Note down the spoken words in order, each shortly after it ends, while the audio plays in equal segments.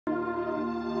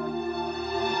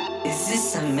Is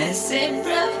this a message,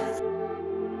 bro?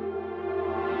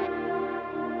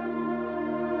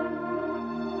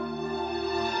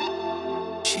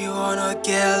 She wanna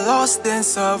get lost in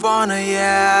Savannah,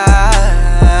 yeah.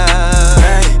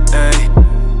 Hey, hey,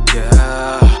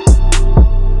 yeah.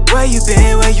 Where you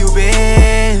been, where you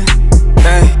been?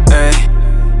 Hey, hey,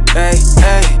 hey,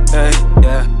 hey, hey,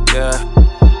 yeah, yeah.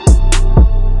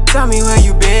 Tell me where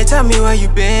you been, tell me where you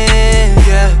been,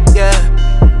 yeah, yeah.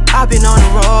 I've been on the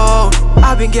road,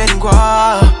 I've been getting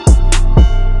guap.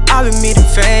 I've been meeting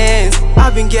fans,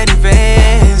 I've been getting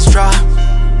vans drop.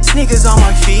 Sneakers on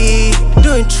my feet,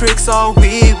 doing tricks all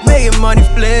week, making money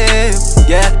flip.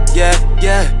 Yeah, yeah,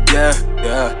 yeah, yeah,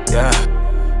 yeah,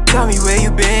 yeah. Tell me where you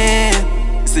been.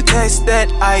 It's the text that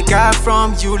I got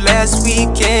from you last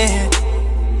weekend.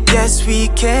 Yes, we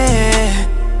can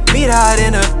meet out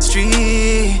in the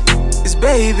street. 'Cause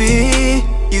baby,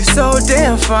 you so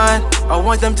damn fine. I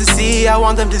want them to see, I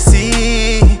want them to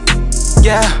see.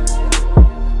 Yeah.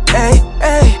 Hey,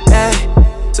 hey, hey.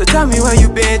 So tell me where you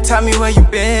been, tell me where you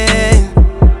been.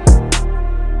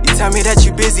 You tell me that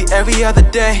you busy every other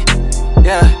day.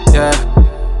 Yeah, yeah.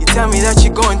 You tell me that you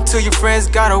going to your friends,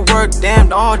 gotta work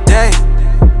damned all day.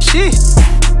 Shit.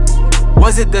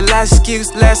 Was it the last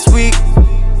excuse last week?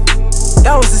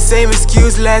 That was the same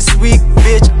excuse last week,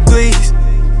 bitch, please.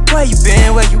 Where you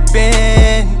been, where you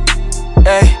been?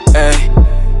 Hey, hey.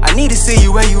 I need to see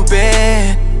you where you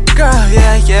been. Girl,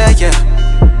 yeah, yeah, yeah.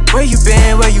 Where you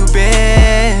been, where you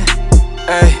been?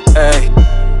 Hey, hey,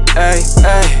 hey,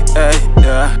 hey, hey,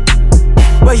 yeah.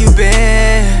 Where you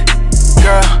been?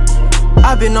 Girl,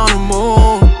 I've been on the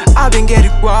move, I've been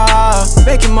getting wild,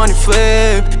 making money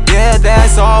flip. Yeah,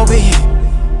 that's all me,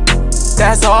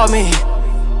 that's all me.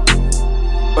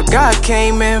 But God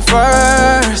came in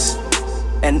first,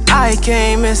 and I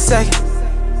came in second.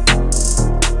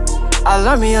 I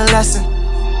learned me a lesson,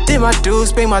 did my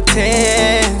dues, pay my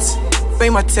tens, pay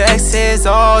my taxes,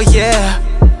 oh yeah,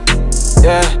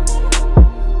 yeah.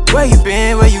 Where you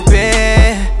been, where you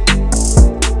been?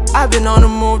 I've been on the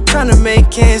move, tryna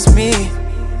make ends meet,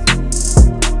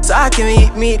 so I can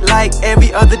eat meat like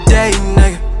every other day,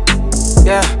 nigga.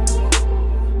 Yeah,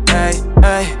 hey,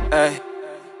 hey, hey.